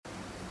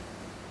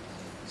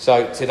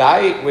So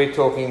today we're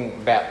talking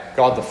about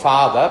God the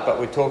Father, but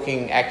we're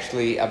talking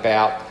actually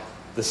about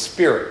the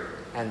Spirit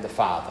and the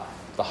Father.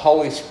 The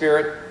Holy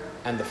Spirit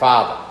and the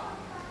Father.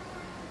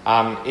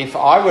 If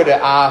I were to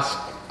ask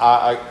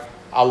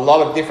a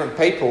lot of different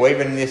people,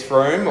 even in this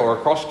room or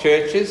across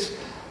churches,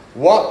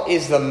 what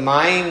is the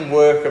main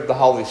work of the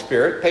Holy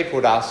Spirit? People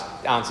would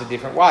answer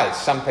different ways.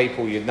 Some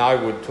people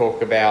would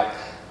talk about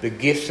the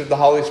gifts of the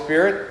Holy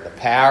Spirit, the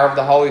power of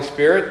the Holy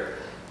Spirit.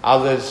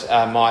 Others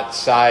might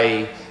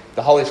say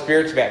the Holy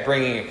Spirit's about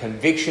bringing a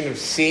conviction of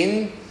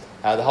sin.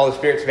 The Holy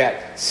Spirit's about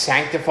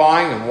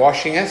sanctifying and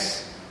washing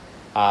us.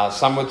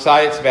 Some would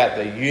say it's about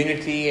the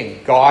unity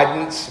and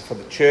guidance for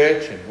the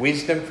church and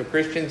wisdom for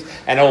Christians,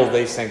 and all of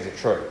these things are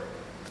true.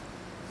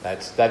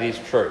 That is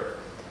true.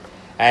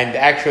 And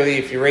actually,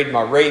 if you read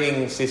my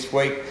readings this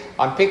week,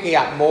 I'm picking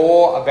up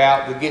more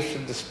about the gifts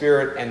of the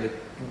Spirit and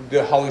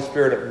the Holy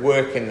Spirit at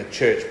work in the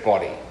church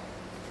body.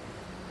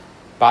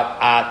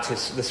 But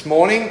this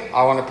morning,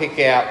 I want to pick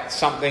out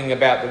something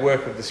about the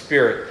work of the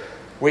Spirit,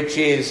 which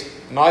is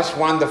most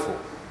wonderful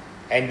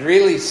and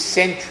really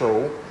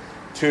central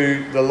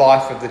to the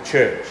life of the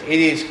church. It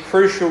is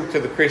crucial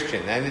to the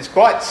Christian. And it's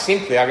quite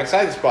simply, I can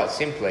say this quite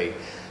simply,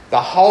 the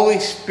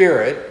Holy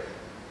Spirit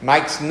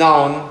makes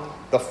known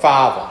the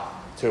Father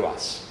to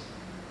us.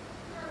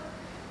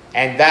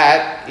 And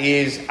that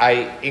is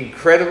an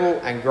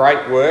incredible and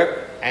great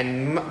work.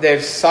 And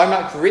there's so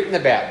much written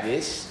about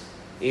this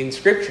in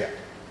Scripture.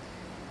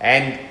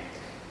 And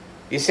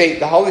you see,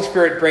 the Holy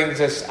Spirit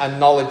brings us a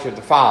knowledge of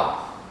the Father.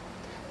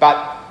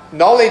 But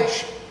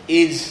knowledge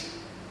is,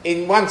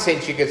 in one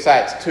sense you could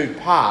say it's two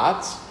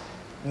parts.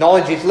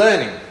 Knowledge is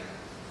learning.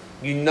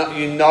 You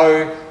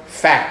know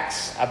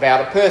facts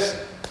about a person.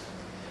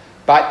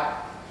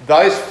 But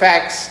those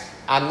facts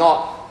are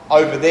not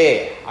over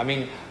there. I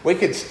mean, we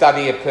could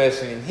study a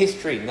person in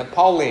history,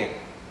 Napoleon.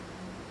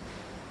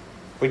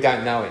 We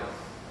don't know him.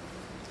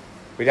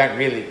 We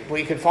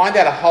can find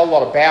out a whole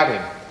lot about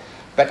him.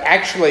 But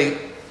actually,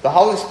 the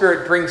Holy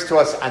Spirit brings to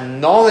us a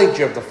knowledge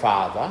of the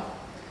Father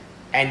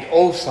and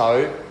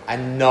also a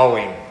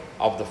knowing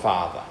of the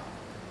Father.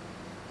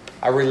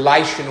 A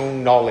relational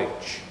knowledge.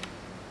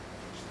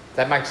 Does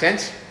that make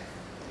sense?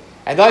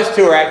 And those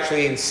two are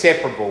actually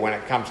inseparable when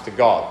it comes to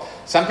God.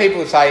 Some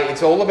people say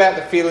it's all about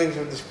the feelings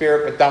of the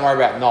Spirit, but don't worry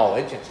about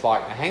knowledge. It's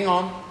like, hang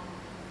on.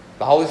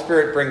 The Holy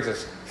Spirit brings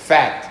us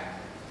fact.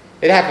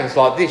 It happens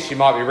like this. You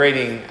might be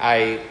reading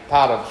a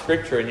part of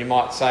Scripture and you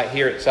might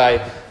hear it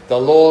say, the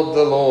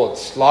Lord,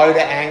 slow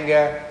to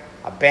anger,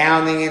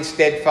 abounding in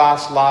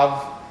steadfast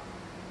love,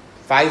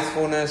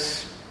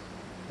 faithfulness.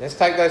 Let's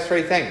take those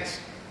three things.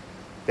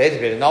 There's a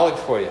bit of knowledge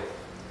for you.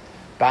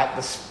 But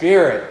the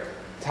Spirit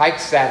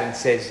takes that and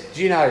says,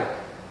 do you know,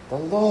 the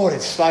Lord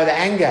is slow to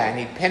anger and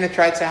he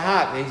penetrates our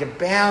heart and he's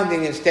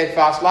abounding in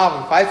steadfast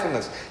love and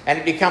faithfulness, and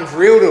it becomes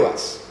real to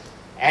us.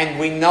 And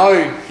we know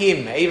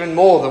him even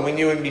more than we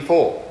knew him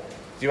before.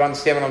 Do you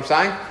understand what I'm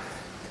saying?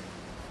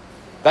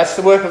 That's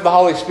the work of the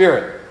Holy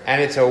Spirit. And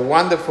it's a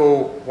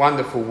wonderful,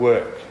 wonderful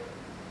work.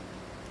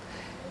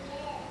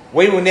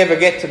 We will never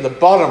get to the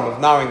bottom of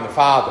knowing the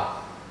Father.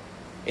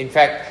 In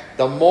fact,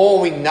 the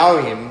more we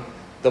know him,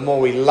 the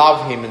more we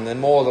love him, and the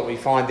more that we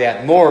find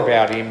out more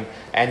about him,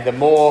 and the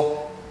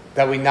more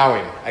that we know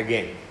him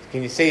again.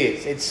 Can you see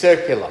it? It's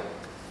circular.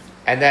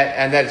 And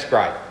that's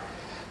great.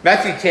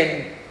 Matthew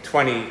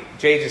 10:20,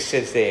 Jesus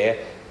says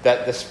there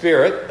that the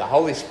Spirit, the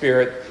Holy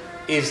Spirit,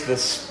 is the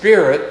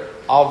Spirit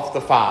of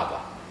the Father.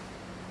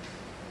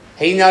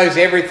 He knows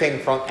everything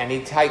and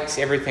he takes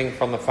everything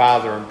from the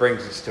Father and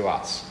brings it to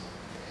us.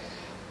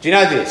 Do you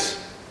know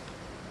this?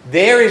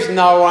 There is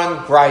no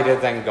one greater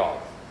than God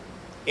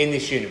in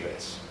this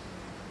universe.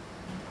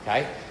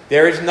 Okay?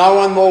 There is no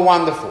one more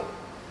wonderful.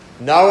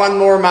 No one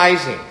more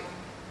amazing.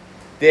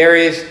 There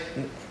is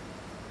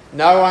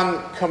no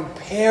one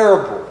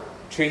comparable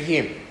to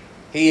him.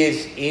 He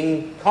is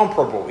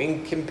incomparable,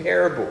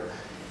 incomparable.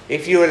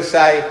 If you were to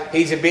say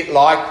he's a bit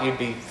like, you'd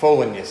be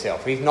fooling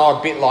yourself. He's not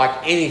a bit like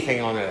anything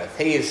on earth.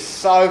 He is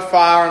so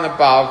far and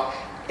above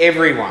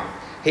everyone.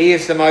 He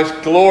is the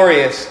most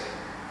glorious.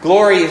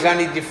 Glory is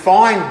only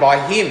defined by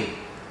him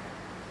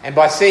and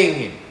by seeing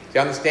him. Do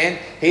you understand?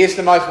 He is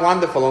the most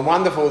wonderful, and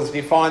wonderful is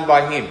defined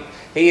by him.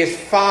 He is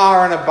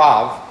far and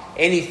above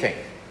anything.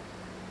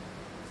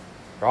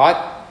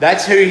 Right?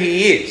 That's who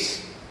he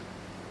is.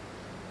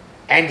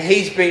 And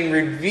he's been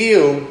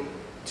revealed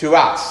to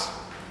us.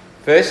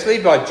 Firstly,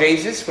 by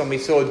Jesus. When we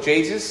saw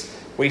Jesus,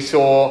 we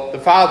saw the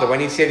Father. When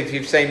he said, if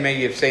you've seen me,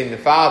 you've seen the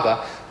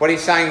Father. What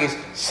he's saying is,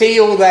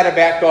 see all that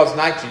about God's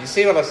nature. You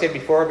see what I said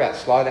before about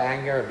slow to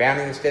anger,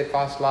 abounding in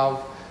steadfast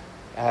love,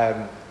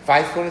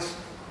 faithfulness?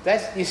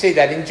 You see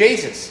that in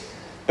Jesus.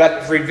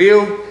 But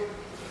revealed,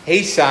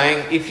 he's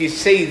saying, if you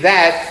see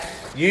that,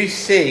 you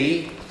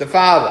see the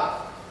Father.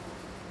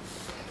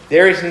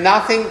 There is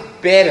nothing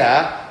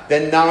better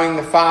than knowing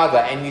the Father.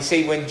 And you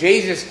see, when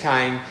Jesus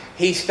came,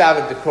 he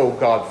started to call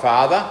God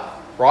Father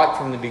right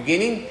from the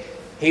beginning.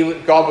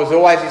 God was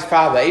always his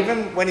Father.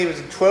 Even when he was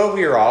a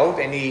 12-year-old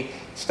and he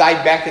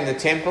stayed back in the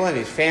temple and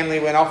his family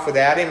went off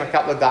without him a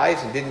couple of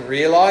days and didn't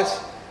realise.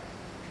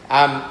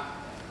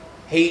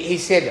 He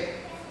said,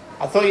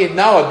 I thought you'd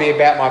know I'd be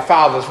about my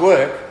Father's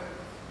work.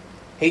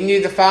 He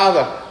knew the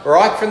Father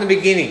right from the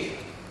beginning.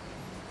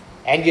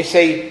 And you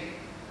see,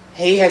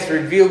 he has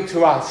revealed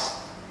to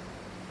us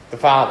the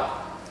Father.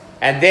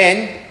 And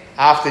then,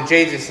 after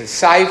Jesus has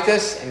saved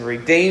us and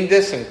redeemed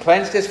us and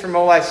cleansed us from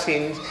all our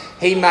sins,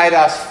 he made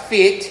us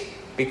fit,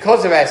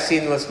 because of our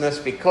sinlessness,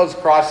 because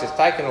Christ has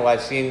taken all our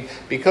sin,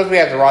 because we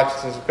have the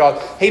righteousness of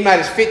God, he made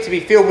us fit to be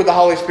filled with the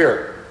Holy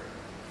Spirit.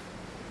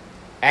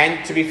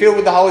 And to be filled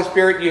with the Holy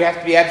Spirit, you have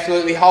to be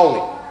absolutely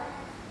holy.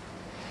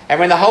 And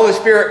when the Holy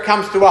Spirit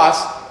comes to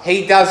us,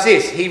 he does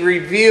this. He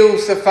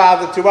reveals the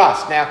Father to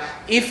us. Now,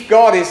 if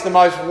God is the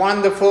most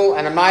wonderful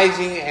and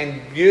amazing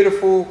and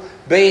beautiful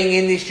being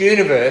in this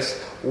universe,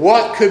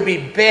 what could be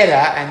better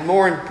and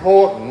more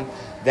important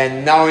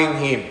than knowing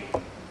him?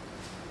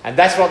 And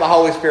that's what the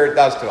Holy Spirit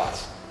does to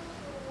us.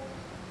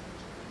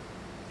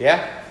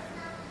 Yeah?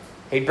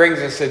 He brings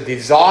us a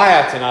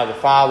desire to know the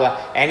Father,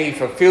 and he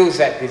fulfills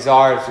that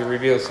desire as he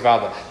reveals the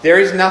Father. There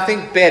is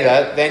nothing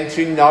better than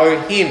to know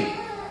him.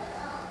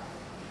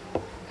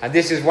 And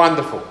this is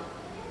wonderful.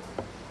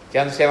 Do you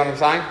understand what I'm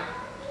saying?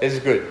 This is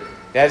good. Now,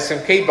 there's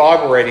some key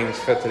Bible readings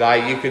for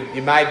today.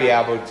 You may be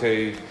able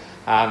to...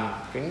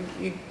 can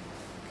you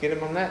get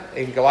them on that?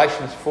 In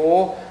Galatians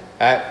 4...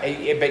 but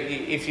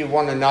if you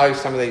want to know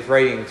some of these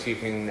readings, you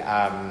can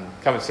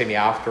come and see me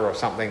after or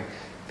something.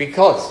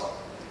 Because,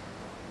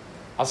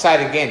 I'll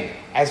say it again,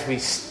 as we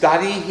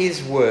study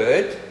his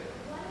word,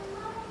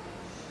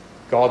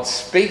 God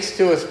speaks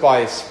to us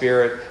by his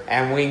Spirit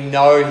and we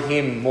know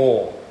him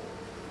more.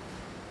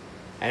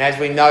 And as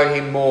we know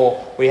him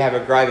more, we have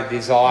a greater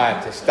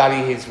desire to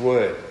study his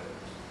word.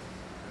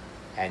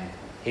 And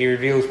he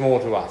reveals more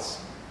to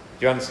us.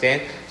 Do you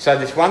understand? So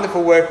this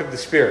wonderful work of the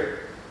Spirit,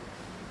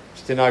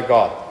 to know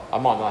God. I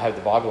might not have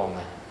the Bible on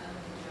there.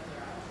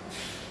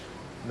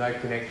 No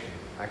connection.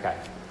 Okay.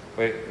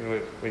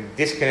 We're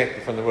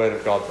disconnected from the Word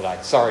of God today.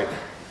 Sorry.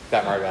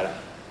 Don't worry about it.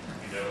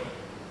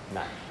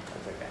 No.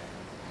 That's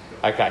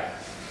okay. Okay.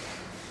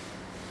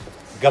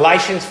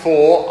 Galatians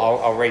 4.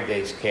 I'll read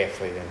these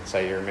carefully then so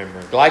you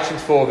remember.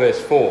 Galatians 4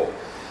 verse 4.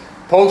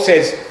 Paul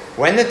says,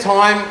 when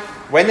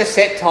the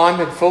set time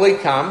had fully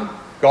come,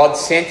 God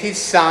sent his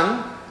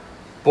Son,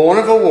 born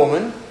of a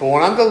woman,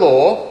 born under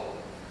law,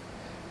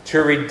 to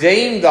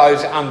redeem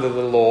those under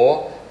the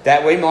law,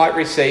 that we might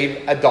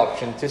receive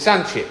adoption to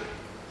sonship.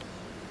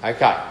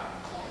 Okay.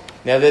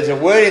 Now there's a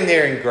word in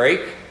there in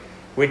Greek,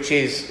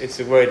 it's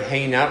the word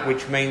hina,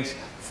 which means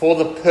for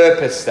the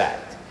purpose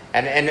that.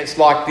 And it's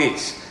like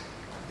this.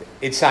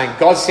 It's saying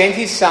God sent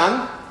his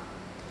Son,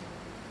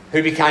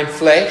 who became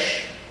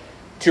flesh,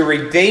 to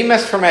redeem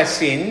us from our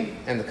sin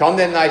and the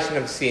condemnation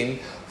of sin,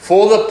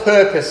 for the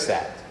purpose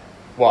that.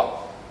 What?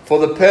 For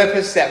the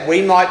purpose that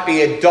we might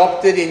be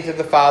adopted into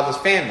the Father's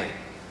family.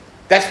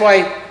 That's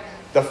why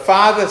the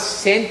Father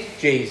sent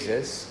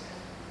Jesus,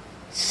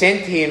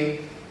 sent him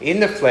in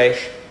the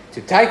flesh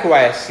to take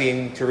away our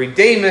sin, to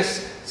redeem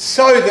us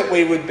so that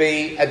we would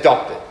be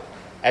adopted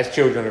as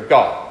children of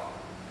God.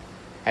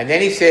 And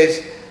then he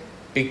says,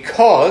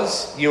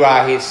 because you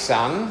are his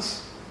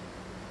sons,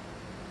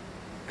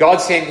 God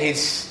sent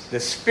the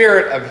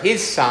Spirit of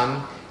his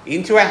Son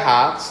into our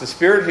hearts, the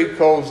Spirit who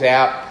calls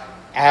out,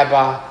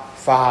 Abba,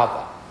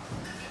 Father.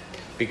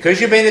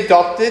 Because you've been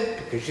adopted,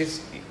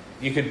 because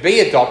you could be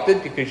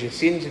adopted because your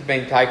sins have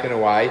been taken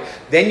away,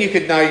 then you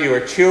could know you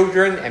are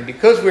children, and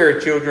because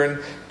we're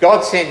children,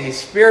 God sent his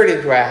Spirit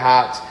into our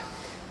hearts.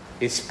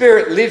 His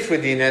Spirit lives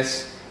within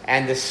us,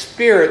 and the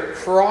Spirit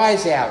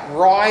cries out,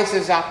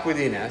 rises up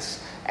within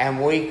us, and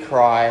we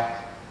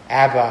cry,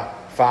 Abba,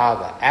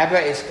 Father. Abba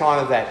is kind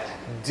of that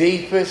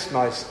deepest,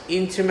 most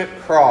intimate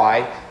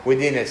cry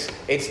within us.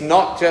 It's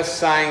not just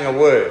saying a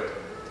word.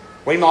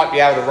 We might be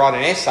able to write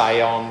an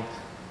essay on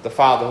the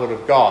fatherhood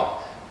of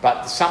God,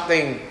 but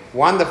something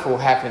wonderful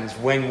happens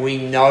when we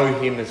know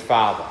him as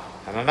Father.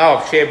 And I know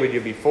I've shared with you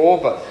before,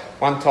 but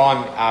one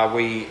time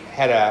we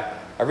had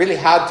a really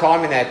hard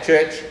time in our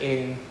church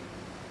in...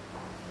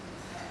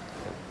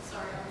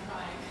 Sorry, I'm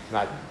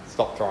trying. No,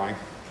 stop trying.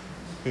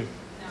 No.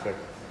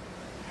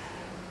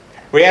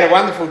 We had a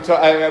wonderful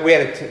time. We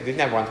had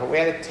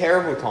a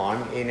terrible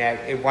time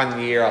in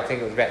one year. I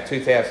think it was about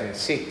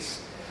 2006.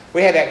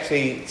 We had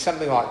actually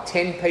something like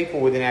 10 people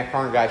within our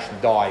congregation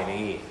die in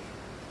a year.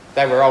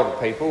 They were older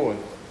people and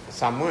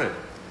some weren't.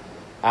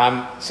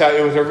 So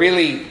it was a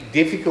really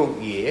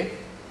difficult year,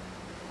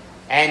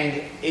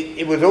 and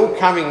it was all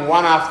coming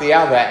one after the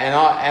other, and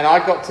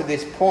I got to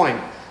this point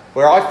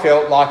where I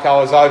felt like I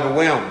was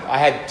overwhelmed. I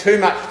had too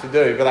much to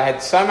do, but I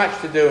had so much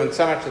to do and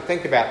so much to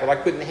think about that I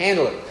couldn't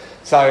handle it.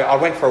 So I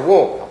went for a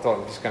walk. I thought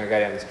I'm just going to go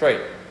down the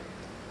street.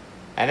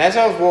 And as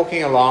I was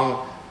walking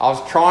along, I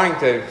was trying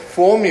to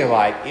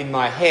formulate in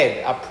my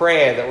head a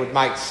prayer that would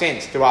make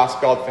sense to ask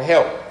God for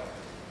help.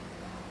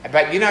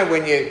 But you know,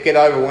 when you get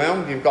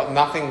overwhelmed, you've got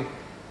nothing,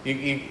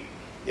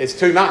 it's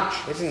too much,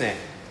 isn't there?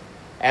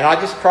 And I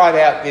just cried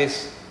out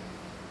this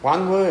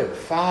one word,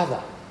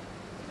 Father.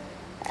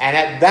 And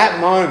at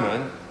that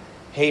moment,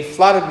 he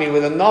flooded me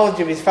with a knowledge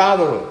of his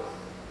fatherhood.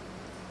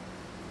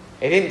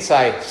 He didn't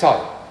say,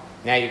 so,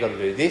 now you've got to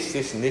do this,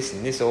 this and this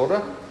in this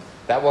order.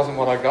 That wasn't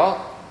what I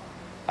got.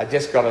 I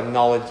just got a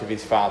knowledge of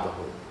his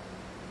fatherhood.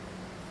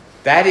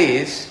 That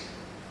is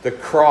the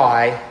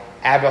cry,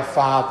 Abba,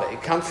 Father.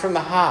 It comes from the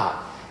heart.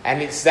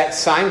 And it's that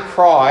same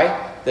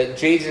cry that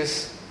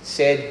Jesus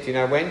said, do you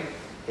know when?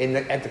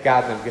 At the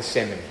Garden of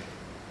Gethsemane.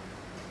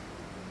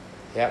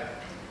 Yep.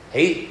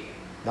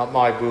 Not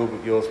my will,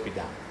 but yours be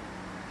done.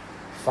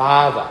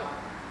 Father,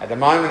 at the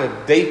moment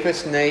of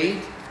deepest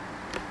need,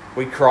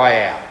 we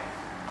cry out.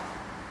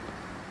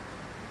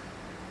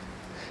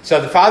 So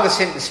the Father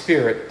sent the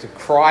Spirit to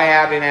cry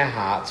out in our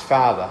hearts,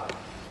 Father.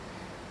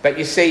 But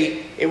you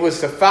see, it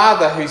was the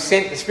Father who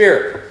sent the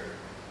Spirit.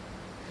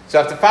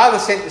 So if the Father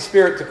sent the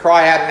Spirit to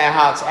cry out in our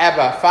hearts,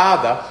 Abba,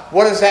 Father,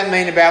 what does that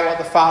mean about what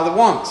the Father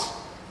wants?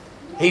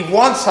 He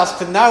wants us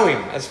to know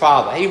him as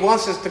Father. He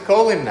wants us to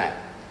call him that.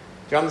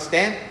 Do you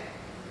understand?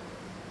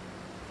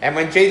 And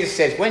when Jesus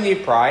says, when you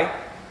pray,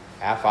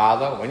 our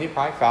Father, when you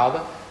pray,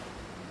 Father,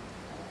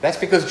 that's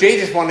because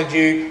Jesus wanted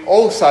you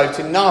also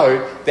to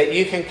know that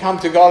you can come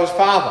to God as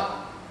Father.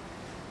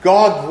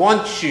 God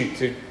wants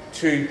you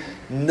to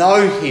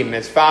know him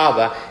as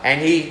Father,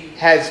 and he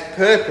has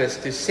purpose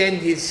to send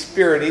his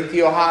Spirit into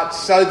your heart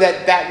so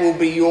that that will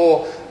be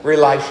your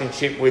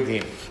relationship with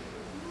him.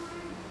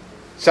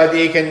 So that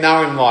you can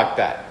know him like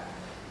that.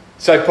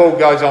 So Paul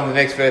goes on the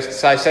next verse to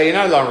say, so you're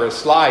no longer a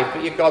slave,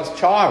 but you're God's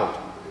child.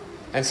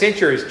 And since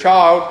you're his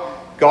child,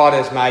 God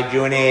has made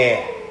you an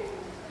heir.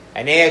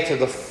 An heir to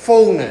the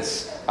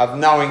fullness of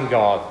knowing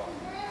God.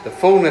 The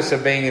fullness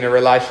of being in a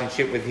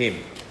relationship with him.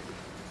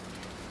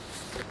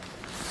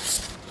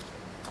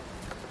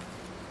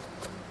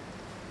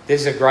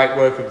 This is a great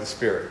work of the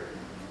Spirit.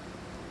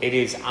 It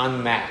is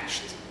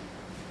unmatched.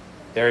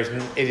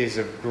 It is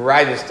of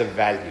greatest of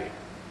value.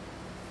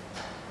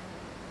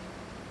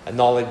 A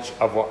knowledge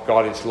of what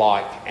God is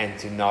like and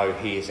to know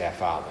he is our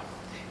Father.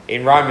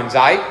 In Romans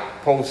 8,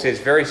 Paul says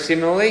very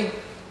similarly,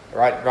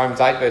 right? Romans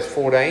 8 verse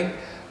 14,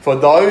 for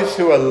those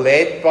who are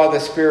led by the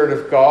Spirit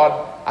of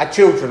God are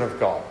children of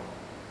God.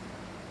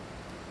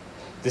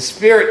 The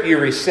Spirit you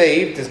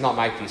receive does not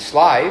make you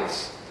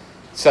slaves,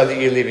 so that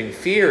you live in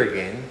fear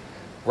again.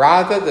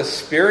 Rather, the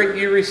Spirit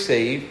you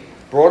receive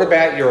brought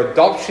about your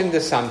adoption to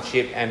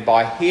sonship, and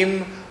by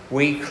him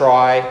we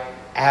cry,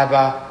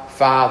 Abba,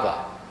 Father.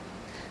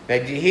 Now,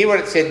 did you hear what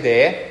it said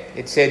there?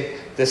 It said,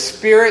 the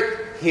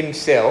Spirit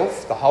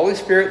himself, the Holy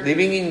Spirit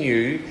living in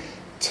you,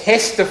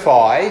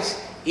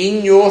 testifies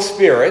in your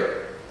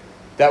spirit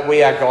that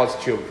we are God's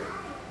children.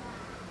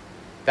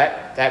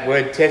 That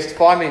word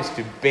testify means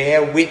to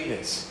bear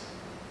witness.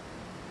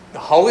 The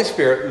Holy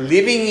Spirit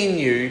living in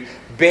you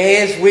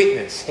bears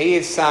witness. He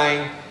is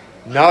saying,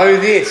 know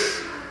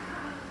this.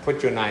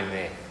 Put your name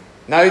there.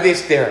 Know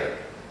this, Derek.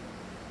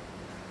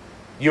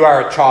 You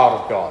are a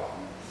child of God.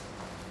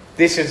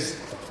 This is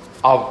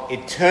of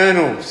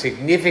eternal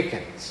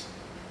significance.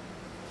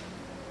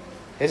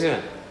 Isn't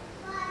it?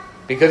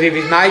 Because if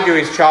he's made you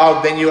his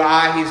child, then you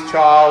are his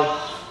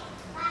child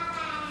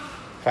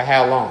for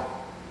how long?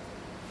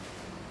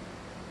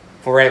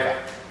 Forever.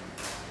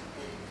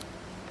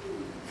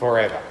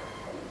 Forever.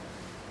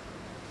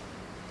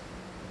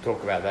 We'll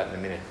talk about that in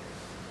a minute.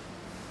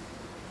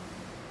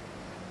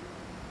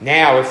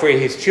 Now, if we're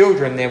his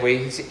children, then we're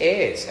his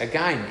heirs.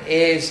 Again,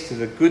 heirs to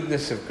the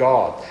goodness of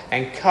God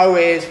and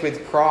co-heirs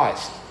with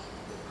Christ.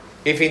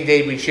 If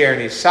indeed we share in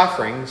his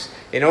sufferings,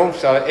 in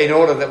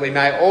order that we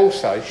may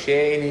also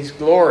share in his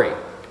glory.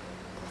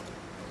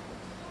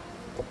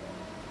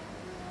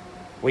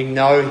 We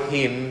know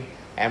him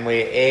and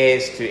we're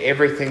heirs to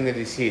everything that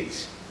is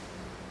his.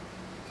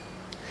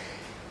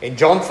 In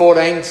John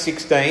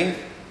 14:16,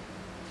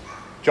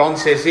 John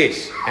says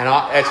this,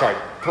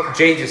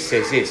 Jesus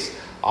says this,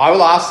 I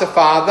will ask the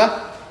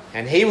Father,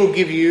 and he will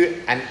give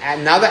you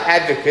another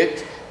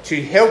advocate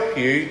to help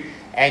you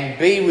and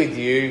be with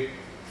you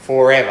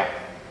forever.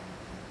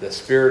 The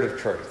Spirit of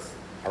truth.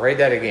 I'll read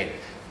that again.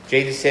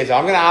 Jesus says,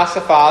 I'm going to ask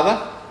the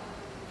Father,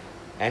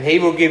 and he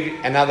will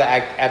give another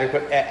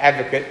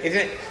advocate.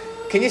 Isn't it?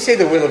 Can you see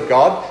the will of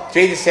God?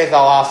 Jesus says,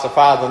 I'll ask the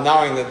Father,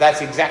 knowing that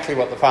that's exactly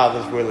what the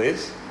Father's will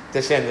is,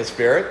 to send the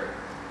Spirit.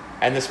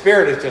 And the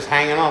Spirit is just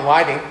hanging on,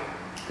 waiting,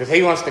 because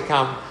he wants to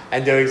come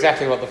and do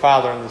exactly what the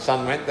Father and the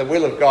Son meant. The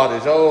will of God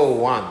is all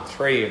one,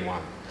 three in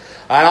one.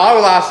 And I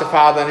will ask the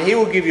Father, and he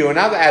will give you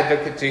another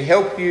advocate to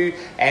help you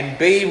and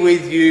be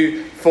with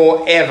you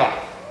forever.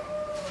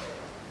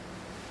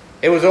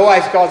 It was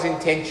always God's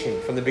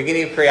intention from the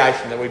beginning of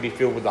creation that we be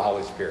filled with the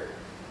Holy Spirit.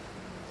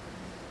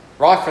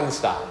 Right from the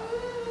start.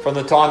 From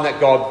the time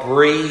that God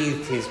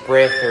breathed his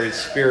breath or his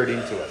Spirit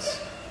into us.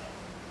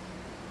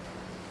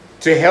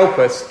 To help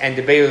us and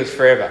to be with us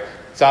forever.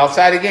 So I'll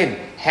say it again.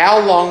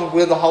 How long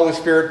will the Holy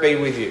Spirit be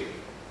with you?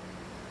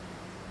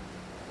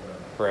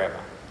 Forever.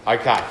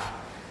 Okay.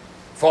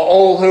 For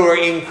all who are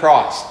in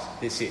Christ,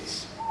 this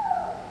is.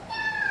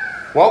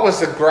 What was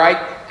the great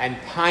and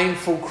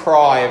painful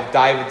cry of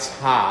David's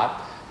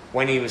heart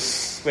when he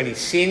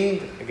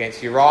sinned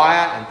against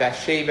Uriah and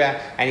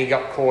Bathsheba and he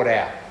got caught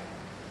out.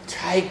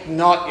 Take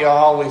not your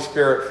Holy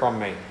Spirit from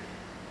me.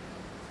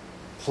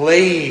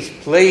 Please,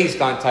 please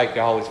don't take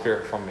your Holy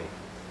Spirit from me.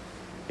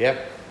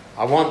 Yep.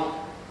 I want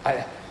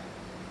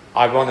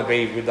to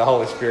be with the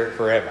Holy Spirit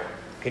forever.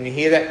 Can you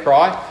hear that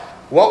cry?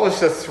 What was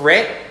the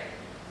threat?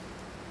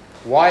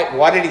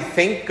 Why did he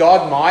think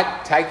God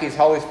might take his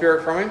Holy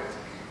Spirit from him?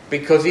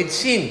 Because he'd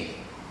sinned.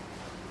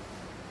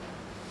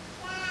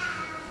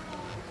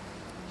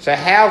 So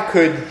how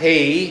could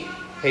he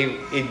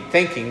in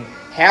thinking,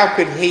 how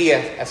could he,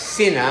 a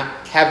sinner,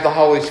 have the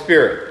Holy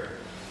Spirit?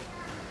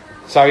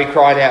 So he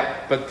cried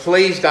out, but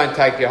please don't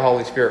take your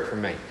Holy Spirit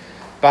from me.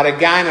 But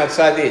again, I'd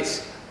say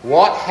this.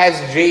 What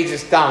has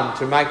Jesus done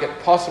to make it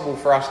possible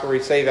for us to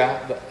receive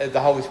the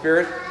Holy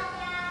Spirit?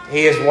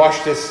 He has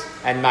washed us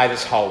and made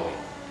us holy.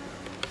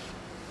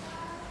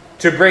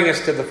 To bring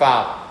us to the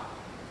Father.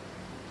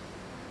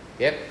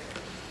 Yep.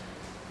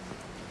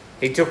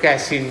 He took our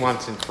sin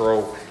once and for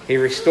all. He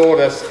restored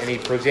us and he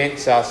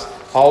presents us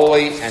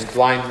holy and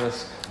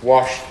blameless,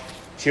 washed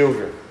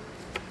children.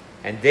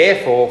 And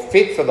therefore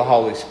fit for the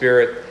Holy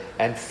Spirit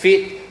and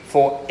fit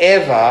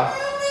forever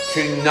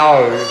to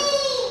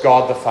know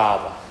God the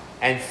Father.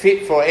 And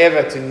fit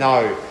forever to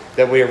know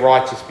that we are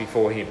righteous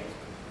before him.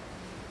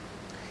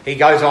 He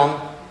goes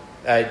on,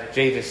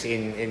 Jesus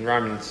in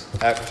Romans,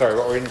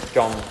 or in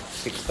John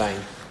 16,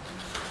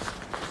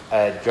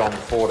 John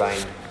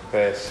 14,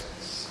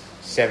 verse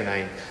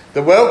 17.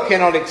 The world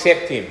cannot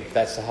accept him,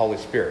 that's the Holy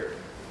Spirit,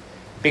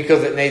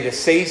 because it neither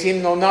sees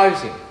him nor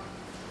knows him.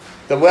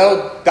 The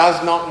world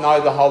does not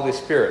know the Holy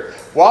Spirit.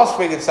 Whilst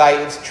we could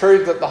say it's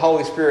true that the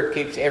Holy Spirit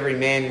keeps every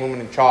man, woman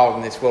and child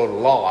in this world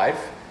alive,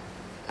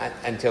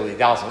 until he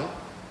doesn't,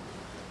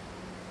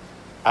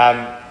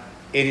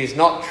 it is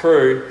not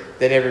true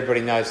that everybody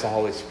knows the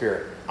Holy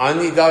Spirit.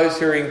 Only those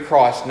who are in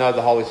Christ know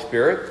the Holy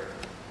Spirit.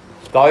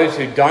 Those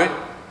who don't,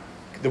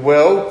 the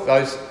world,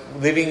 those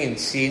living in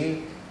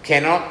sin,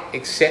 cannot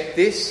accept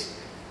this.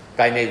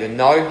 They neither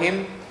know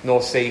him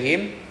nor see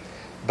him.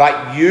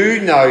 But you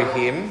know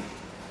him,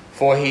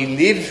 for he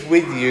lives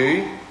with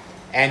you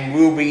and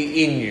will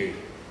be in you.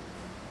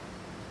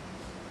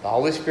 The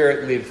Holy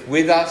Spirit lives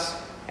with us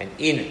and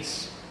in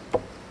us.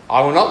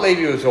 I will not leave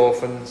you as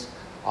orphans.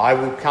 I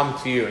will come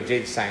to you. And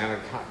Jesus is saying, I'm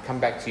going to come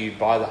back to you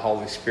by the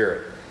Holy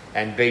Spirit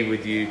and be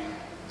with you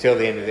till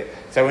the end of it.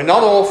 So we're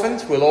not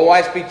orphans. We'll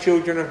always be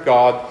children of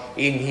God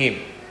in him.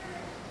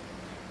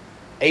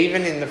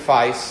 Even in the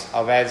face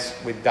of, as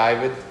with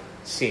David,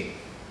 sin.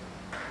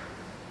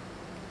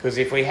 Because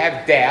if we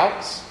have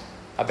doubts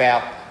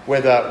about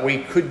whether we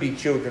could be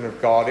children of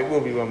God, it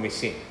will be when we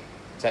sin.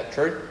 Is that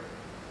true?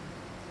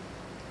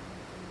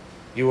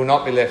 You will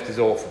not be left as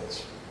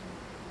orphans.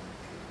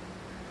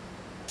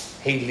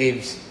 He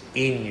lives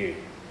in you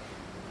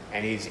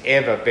and he's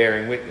ever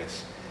bearing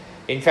witness.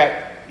 In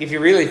fact, if you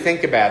really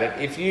think about it,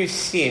 if you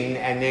sin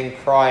and then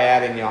cry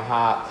out in your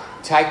heart,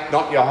 take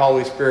not your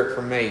Holy Spirit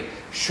from me,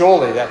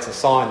 surely that's a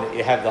sign that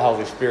you have the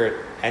Holy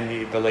Spirit and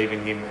you believe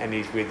in him and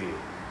he's with you.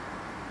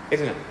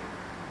 Isn't it?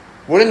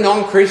 Would a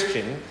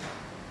non-Christian,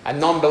 a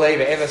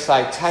non-believer ever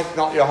say, take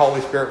not your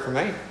Holy Spirit from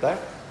me? I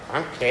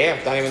don't care.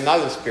 I don't even know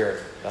the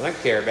Spirit. I don't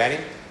care about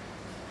him.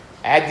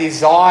 Our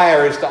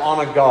desire is to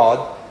honour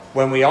God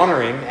when we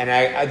honour him, and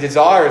our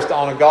desire is to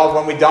honour God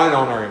when we don't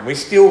honour him. We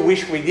still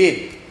wish we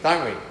did,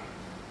 don't we?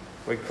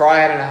 We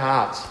cry out in our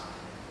hearts,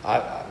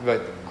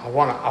 but I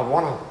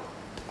want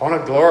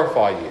to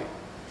glorify you.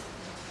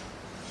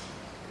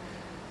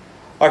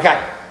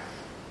 Okay.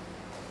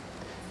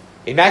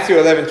 In Matthew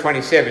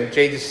 11:27,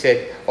 Jesus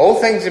said, all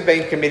things have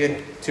been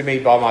committed to me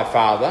by my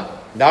Father.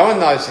 No one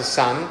knows the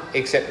Son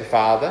except the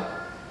Father,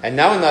 and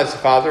no one knows the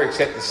Father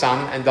except the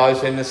Son and those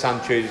whom the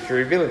Son chooses to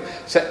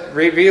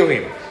reveal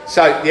him.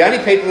 So the only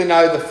people who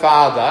know the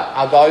Father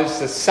are those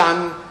the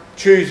Son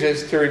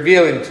chooses to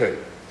reveal him to.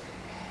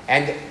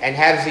 And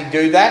how does he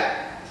do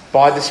that?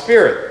 By the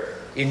Spirit.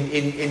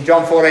 In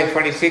John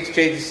 14:26,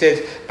 Jesus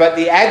says, but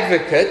the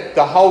Advocate,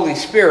 the Holy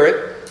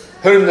Spirit,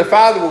 whom the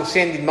Father will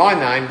send in my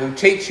name, will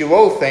teach you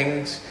all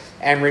things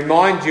and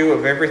remind you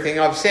of everything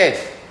I've said.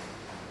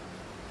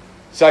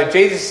 So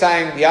Jesus is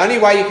saying the only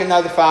way you can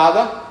know the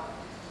Father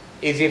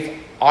is if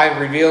I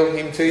reveal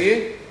him to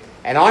you,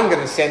 and I'm going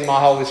to send my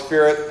Holy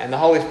Spirit, and the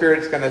Holy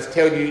Spirit's going to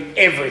tell you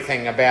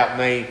everything about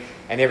me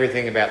and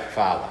everything about the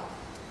Father.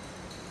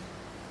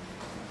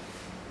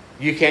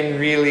 You can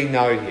really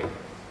know him.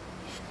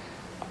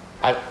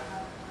 I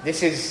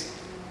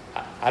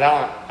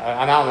know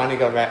I'm only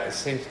got about, it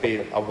seems to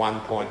be a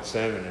one-point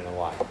sermon in a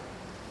way.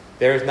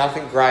 There is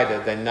nothing greater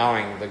than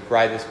knowing the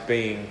greatest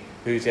being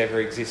who's ever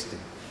existed.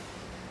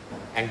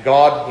 And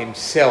God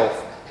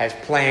himself has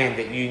planned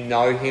that you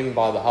know him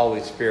by the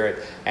Holy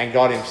Spirit, and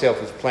God himself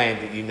has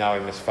planned that you know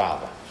him as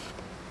Father.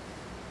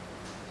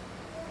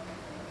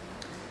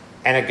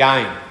 And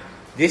again,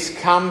 this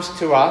comes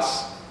to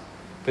us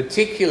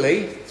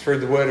particularly through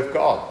the Word of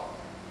God.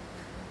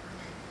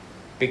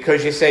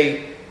 Because you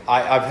see,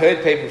 I've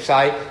heard people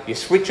say, you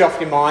switch off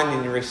your mind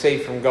and you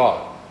receive from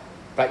God.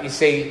 But you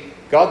see,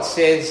 God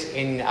says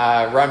in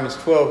Romans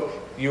 12,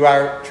 you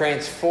are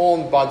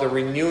transformed by the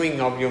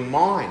renewing of your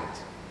mind.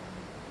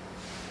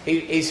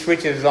 He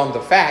switches us on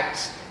to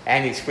facts,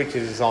 and he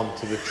switches us on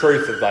to the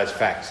truth of those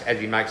facts as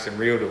he makes them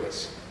real to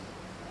us.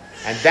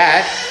 And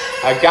that,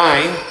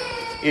 again,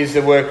 is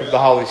the work of the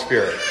Holy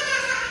Spirit.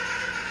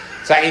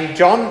 So in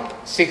John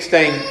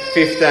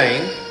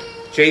 16:15,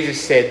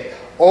 Jesus said,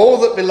 all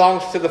that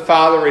belongs to the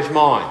Father is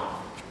mine.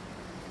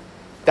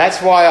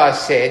 That's why I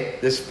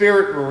said, the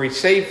Spirit will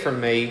receive from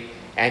me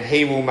and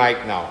he will make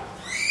known.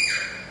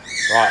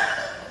 Right.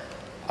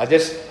 I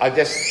just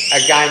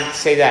again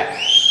see that.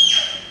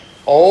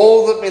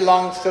 All that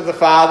belongs to the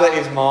Father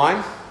is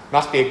mine.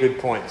 Must be a good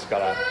point,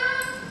 Scotto.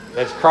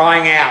 That's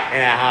crying out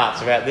in our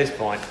hearts about this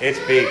point. It's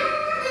big.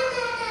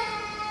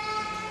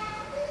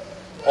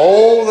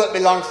 All that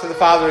belongs to the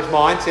Father is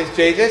mine, says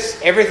Jesus.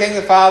 Everything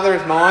the Father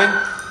is mine.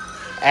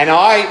 And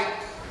I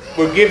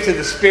will give to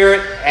the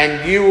Spirit,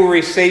 and you will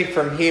receive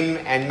from him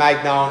and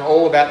make known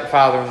all about the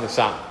Father and the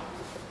Son.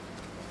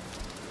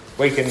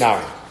 We can know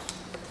him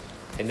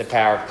in the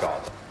power of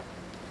God.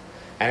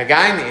 And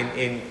again,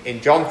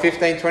 in John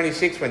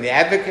 15:26, when the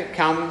Advocate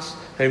comes,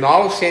 whom I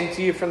will send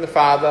to you from the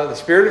Father, the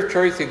Spirit of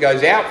truth who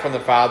goes out from the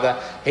Father,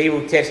 he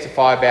will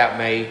testify about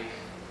me.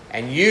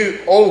 And you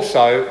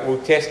also will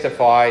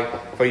testify,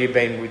 for you've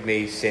been with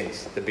me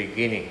since the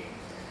beginning.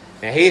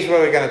 Now here's where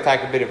we're going to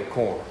take a bit of a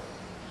corner.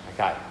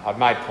 Okay, I've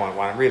made point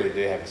one. I really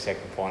do have a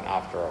second point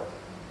after all.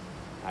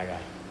 Okay.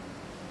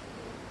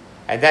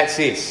 And that's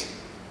this.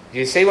 Do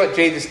you see what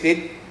Jesus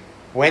did?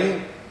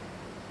 When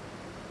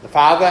the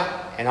Father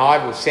and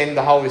I will send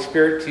the Holy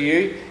Spirit to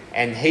you,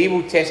 and he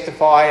will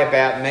testify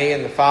about me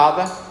and the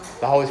Father,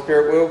 the Holy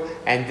Spirit will,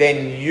 and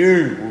then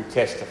you will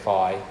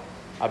testify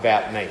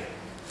about me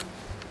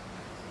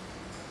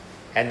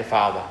and the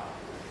Father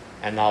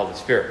and the Holy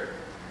Spirit.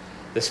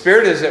 The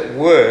Spirit is at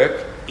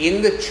work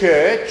in the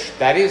church,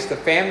 that is the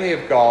family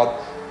of God,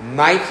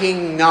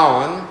 making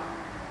known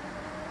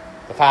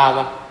the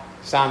Father,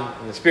 Son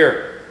and the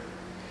Spirit.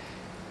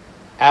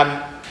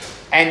 And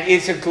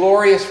it's a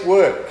glorious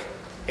work.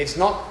 It's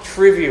not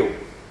trivial.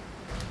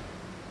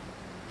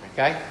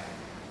 Okay?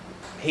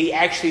 He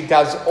actually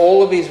does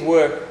all of his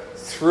work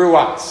through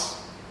us.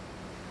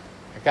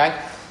 Okay?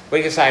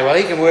 We can say, well,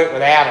 he can work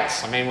without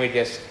us. I mean, we're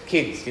just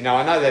kids. You know,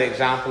 I know that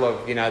example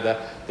of, you know,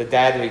 the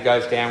dad who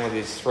goes down with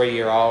his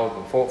 3-year-old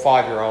and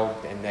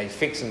 5-year-old and he's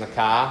fixing the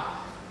car.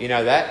 You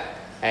know that?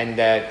 And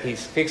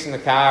he's fixing the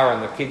car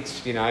and the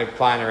kids, you know,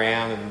 playing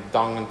around and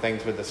donging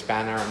things with the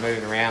spanner and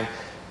moving around.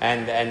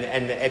 And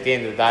at the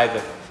end of the day,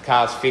 the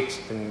car's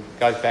fixed and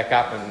goes back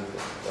up, and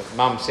the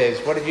mum says,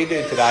 what did you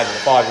do today to the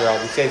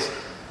 5-year-old? He says,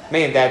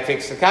 me and Dad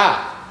fixed the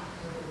car.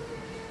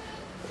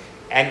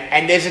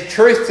 And there's a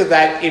truth to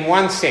that in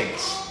one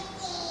sense,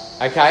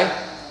 okay?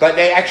 But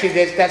that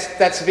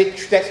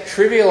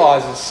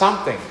trivialises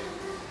something.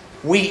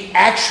 We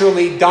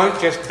actually don't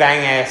just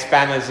bang our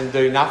spanners and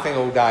do nothing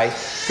all day.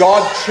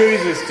 God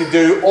chooses to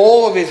do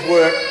all of his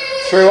work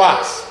through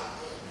us.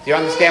 Do you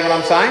understand what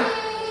I'm saying?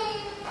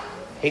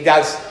 He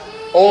does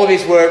all of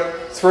his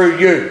work through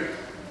you.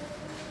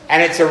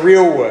 And it's a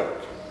real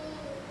work.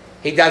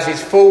 He does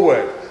his full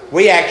work.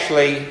 We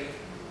actually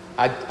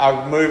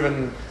are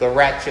moving the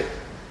ratchet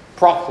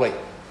properly.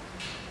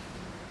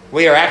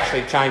 We are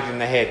actually changing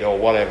the head or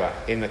whatever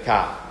in the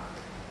car.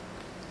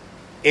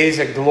 It is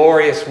a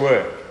glorious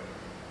work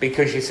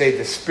because you see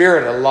the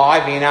Spirit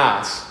alive in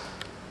us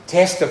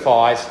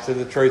testifies to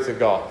the truth of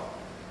God.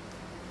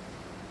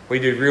 We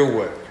do real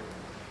work.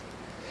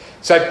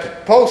 So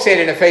Paul said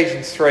in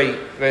Ephesians 3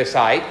 verse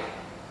 8,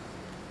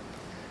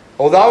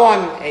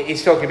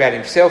 he's talking about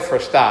himself for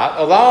a start,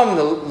 although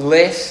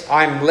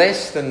I'm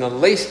less than the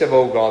least of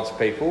all God's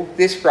people,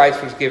 this grace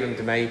was given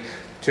to me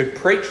to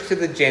preach to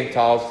the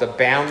Gentiles the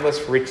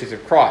boundless riches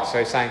of Christ. So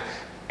he's saying,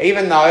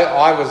 even though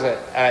I was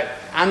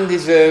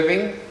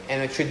undeserving,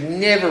 and it should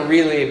never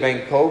really have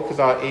been called,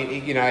 because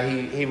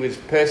he was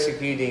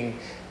persecuting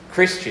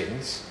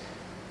Christians,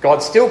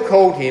 God still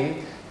called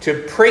him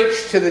to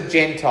preach to the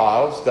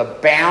Gentiles the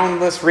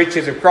boundless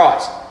riches of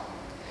Christ,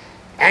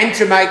 and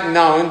to make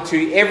known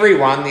to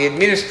everyone the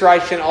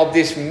administration of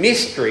this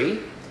mystery,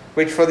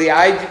 which for the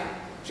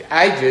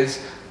ages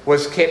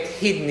was kept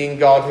hidden in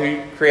God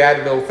who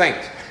created all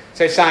things.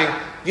 So he's saying,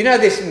 you know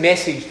this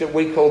message that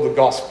we call the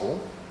gospel?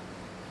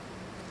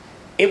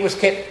 It was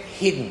kept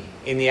hidden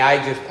in the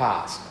ages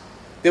past.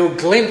 There were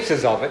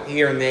glimpses of it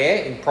here and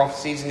there in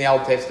prophecies in the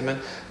Old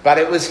Testament, but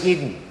it was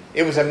hidden.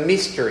 It was a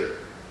mystery.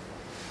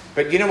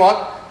 But you know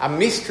what? A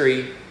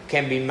mystery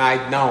can be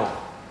made known.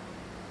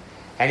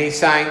 And he's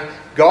saying,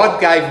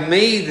 God gave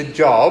me the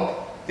job,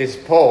 this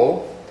is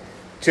Paul,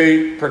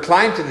 to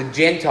proclaim to the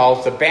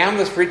Gentiles the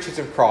boundless riches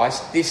of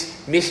Christ,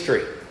 this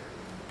mystery.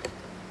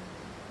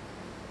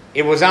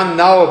 It was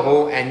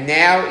unknowable and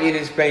now it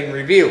has been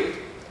revealed.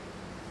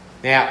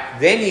 Now,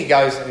 then he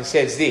goes and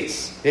says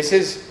this. This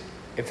is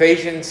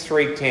Ephesians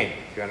 3:10.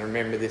 If you want to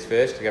remember this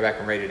verse, to go back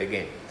and read it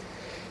again.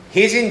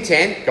 His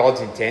intent, God's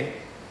intent,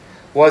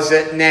 was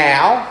that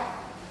now,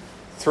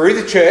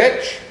 through the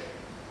church,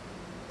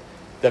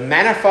 The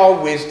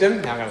manifold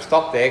wisdom, now I'm going to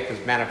stop there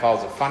because manifold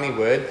is a funny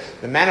word.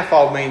 The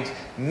manifold means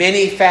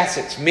many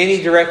facets,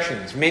 many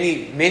directions,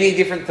 many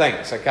different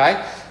things,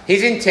 okay?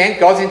 His intent,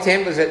 God's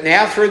intent, was that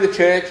now through the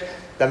church,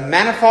 the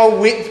manifold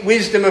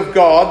wisdom of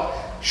God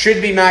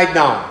should be made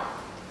known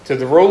to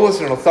the rulers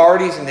and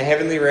authorities in the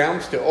heavenly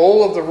realms, to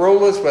all of the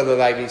rulers, whether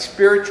they be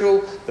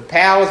spiritual, the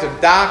powers of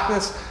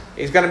darkness,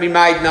 is going to be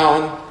made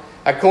known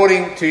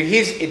according to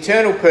his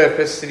eternal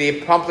purpose that he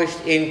accomplished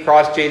in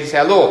Christ Jesus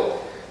our Lord.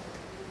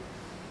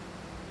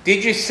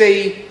 Did you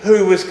see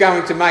who was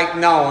going to make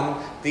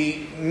known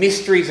the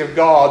mysteries of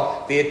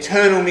God, the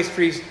eternal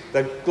mysteries,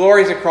 the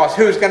glories of Christ?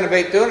 Who was going to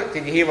be doing it?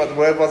 Did you hear what the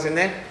word was in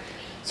there?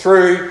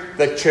 Through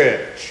the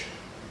church,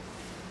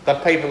 the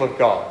people of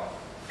God.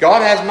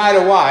 God has made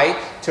a way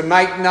to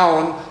make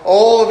known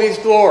all of his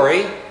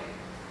glory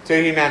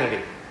to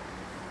humanity.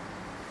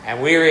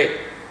 And we're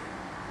it.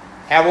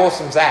 How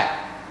awesome is that?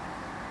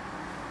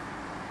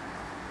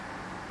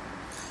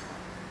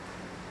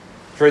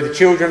 Through the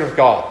children of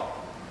God,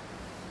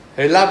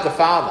 who love the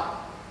Father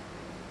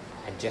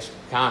and just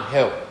can't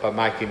help but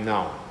make him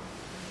known.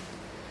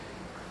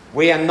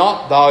 We are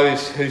not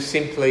those who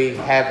simply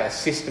have a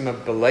system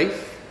of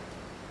belief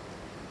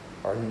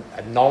or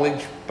a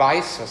knowledge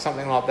base or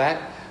something like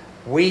that.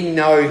 We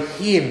know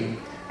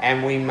him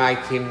and we make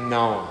him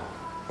known.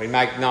 We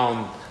make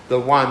known the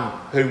one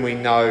whom we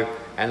know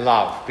and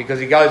love. Because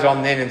he goes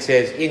on then and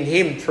says, in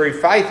him,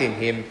 through faith in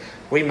him,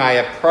 we may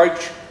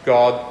approach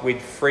God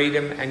with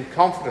freedom and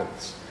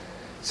confidence.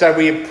 So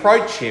we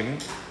approach him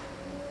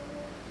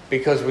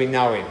because we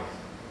know him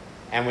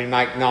and we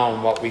make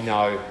known what we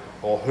know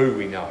or who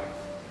we know.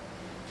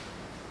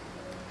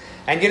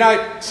 And you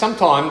know,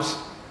 sometimes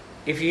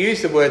if you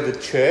use the word the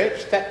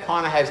church, that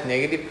kind of has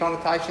negative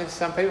connotations to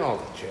some people.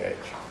 Oh, the church.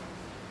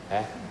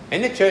 Yeah.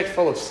 Isn't the church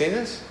full of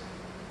sinners?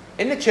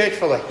 Isn't the church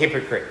full of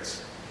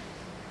hypocrites?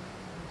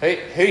 Who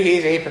here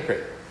is a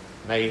hypocrite?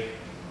 Me.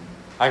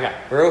 Okay,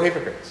 we're all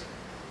hypocrites.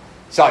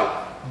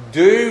 So,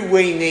 do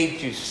we need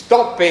to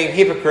stop being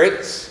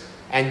hypocrites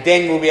and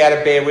then we'll be able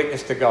to bear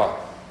witness to God?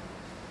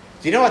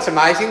 Do you know what's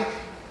amazing?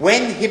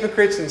 When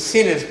hypocrites and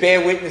sinners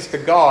bear witness to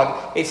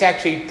God, it's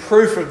actually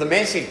proof of the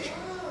message.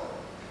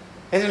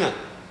 Isn't it?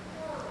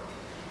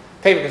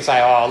 People can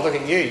say, oh, look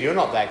at you, you're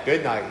not that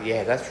good. No,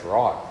 yeah, that's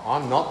right.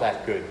 I'm not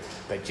that good.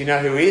 But do you know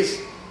who is?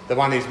 The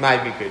one who's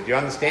made me good. Do you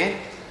understand?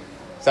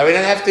 So we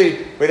don't have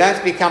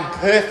to become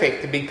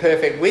perfect to be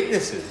perfect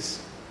witnesses.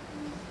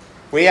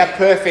 We are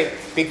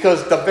perfect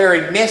because the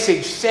very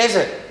message says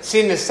it.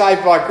 Sin is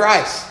saved by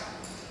grace.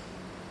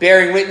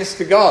 Bearing witness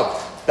to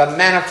God. The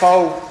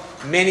manifold,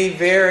 many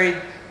varied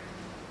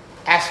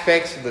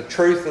aspects of the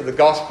truth of the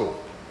gospel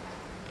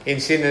in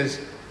sinners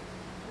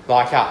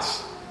like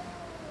us.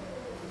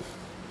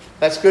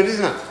 That's good,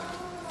 isn't it?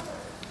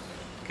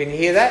 Can you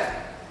hear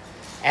that?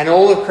 And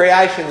all of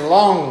creation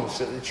longs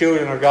that the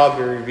children of God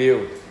be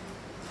revealed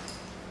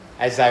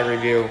as they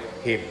reveal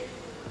him.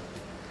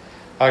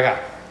 Okay.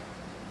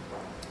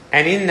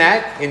 And in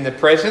that, in the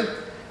present,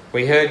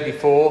 we heard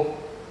before,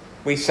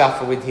 we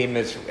suffer with him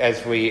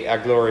as we are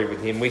glory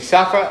with him. We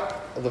suffer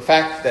the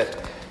fact that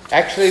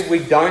actually we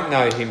don't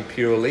know him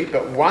purely,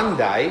 but one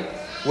day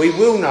we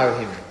will know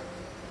him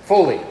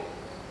fully,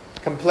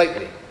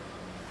 completely.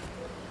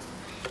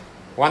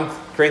 1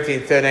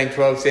 Corinthians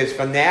 13:12 says,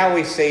 for now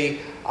we see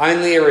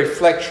only a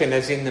reflection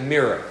as in the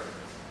mirror.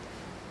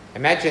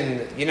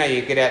 Imagine, you know,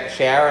 you get out the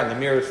shower and the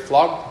mirror's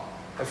fogged,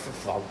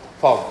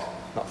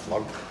 not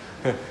flogged.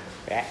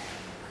 Yeah.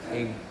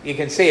 You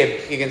can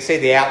see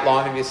the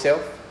outline of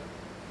yourself.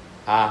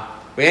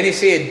 We only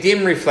see a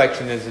dim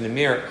reflection as in a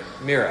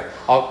mirror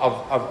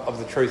of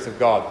the truth of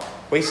God.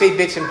 We see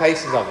bits and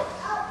pieces of it.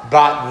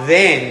 But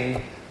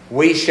then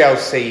we shall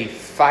see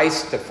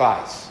face to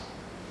face.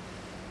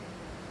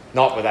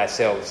 Not with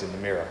ourselves in the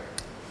mirror,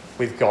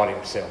 with God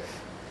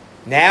himself.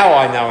 Now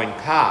I know in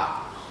part.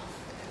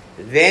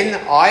 Then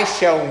I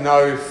shall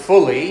know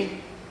fully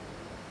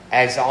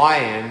as I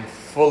am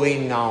fully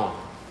known.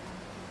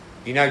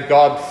 You know,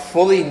 God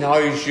fully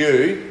knows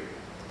you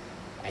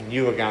and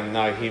you are going to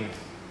know him.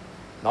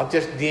 Not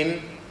just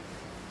dim,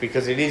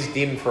 because it is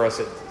dim for us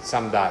at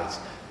some days.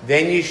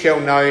 Then you shall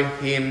know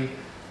him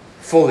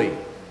fully.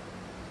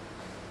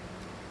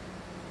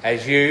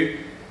 As you,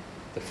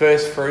 the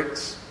first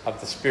fruits of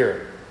the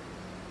Spirit.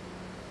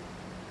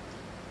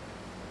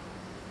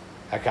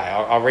 Okay,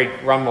 I'll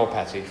read one more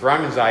passage.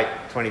 Romans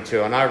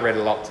 8:22. I know I read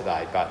a lot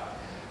today, but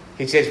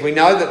he says, we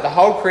know that the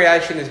whole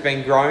creation has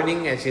been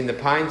groaning as in the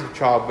pains of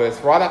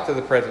childbirth right up to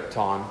the present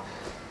time.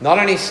 Not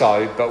only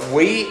so, but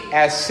we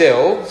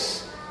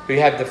ourselves, who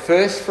have the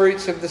first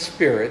fruits of the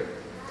Spirit,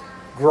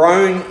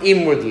 groan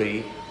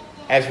inwardly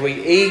as we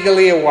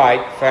eagerly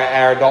await for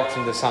our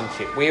adoption to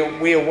sonship.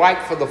 We await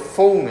for the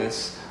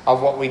fullness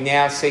of what we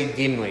now see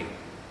dimly.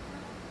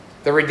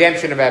 The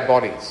redemption of our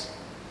bodies.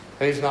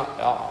 Who's not...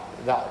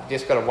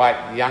 just got to wait,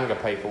 younger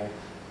people.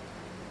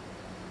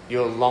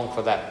 You'll long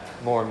for that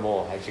more and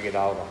more as you get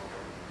older.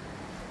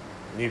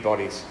 New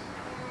bodies.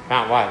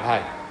 Can't wait,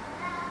 hey.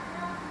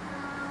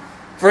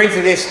 For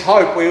into this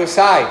hope we were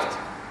saved.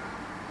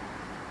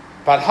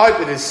 But hope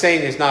that is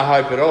seen is no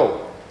hope at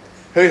all.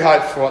 Who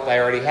hopes for what they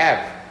already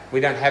have? We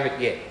don't have it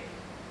yet.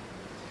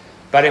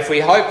 But if we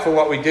hope for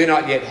what we do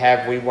not yet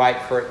have, we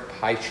wait for it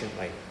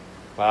patiently.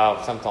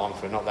 Well,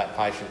 sometimes we're not that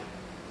patient.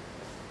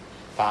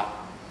 But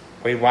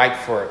we wait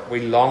for it.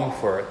 We long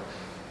for it.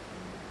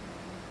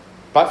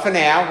 But for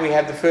now, we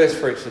have the first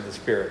fruits of the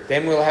Spirit.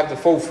 Then we'll have the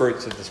full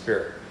fruits of the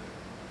Spirit.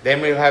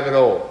 Then we'll have it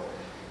all.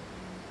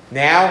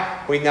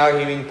 Now we know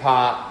him in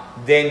part.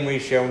 Then we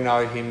shall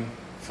know him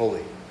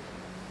fully.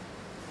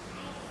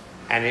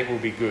 And it will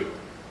be good.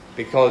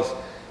 Because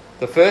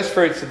the first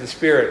fruits of the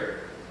Spirit,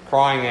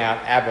 crying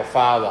out, Abba,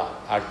 Father,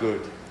 are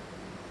good.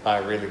 They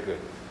are really good.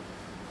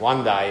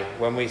 One day,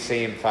 when we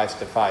see him face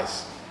to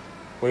face,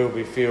 we will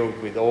be filled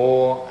with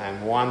awe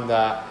and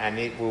wonder, and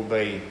it will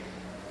be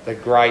the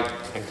great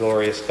and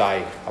glorious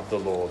day of the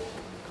Lord.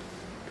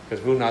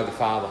 Because we'll know the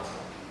Father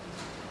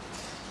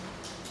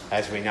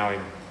as we know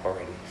him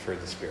already through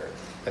the Spirit.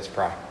 Let's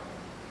pray.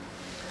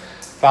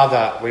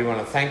 Father, we want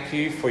to thank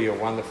you for your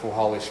wonderful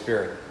Holy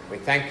Spirit. We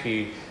thank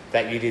you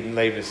that you didn't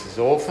leave us as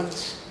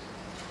orphans.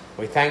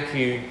 We thank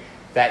you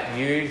that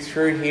you,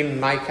 through him,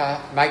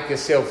 make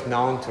yourself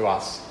known to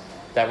us,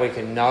 that we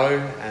can know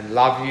and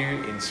love you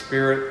in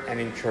spirit and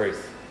in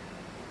truth.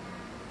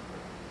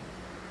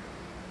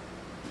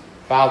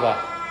 Father,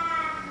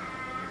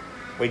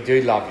 we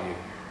do love you.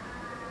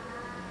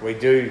 We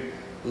do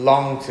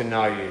long to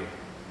know you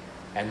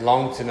and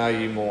long to know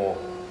you more.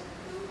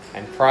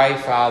 And pray,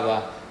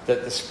 Father,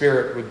 that the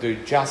Spirit would do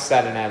just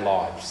that in our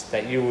lives,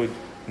 that you would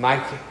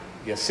make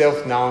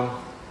yourself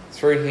known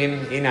through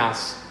him in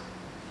us,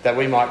 that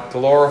we might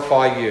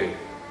glorify you.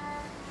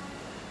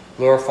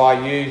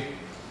 Glorify you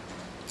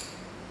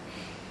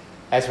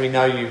as we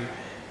know you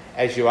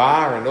as you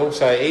are, and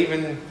also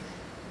even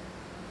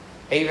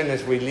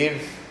as we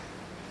live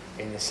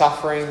in the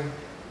suffering,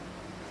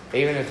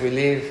 even as we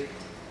live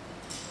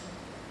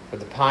with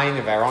the pain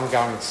of our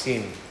ongoing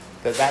sin,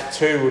 that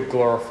too would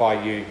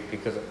glorify you,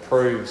 because it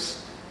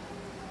proves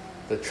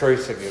the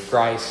truth of your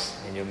grace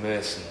and your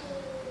mercy.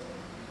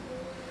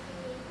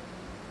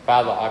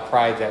 Father, I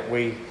pray that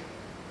we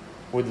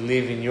would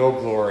live in your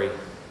glory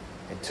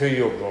and to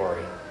your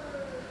glory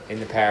in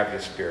the power of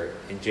your Spirit.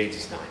 In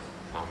Jesus' name,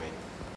 amen.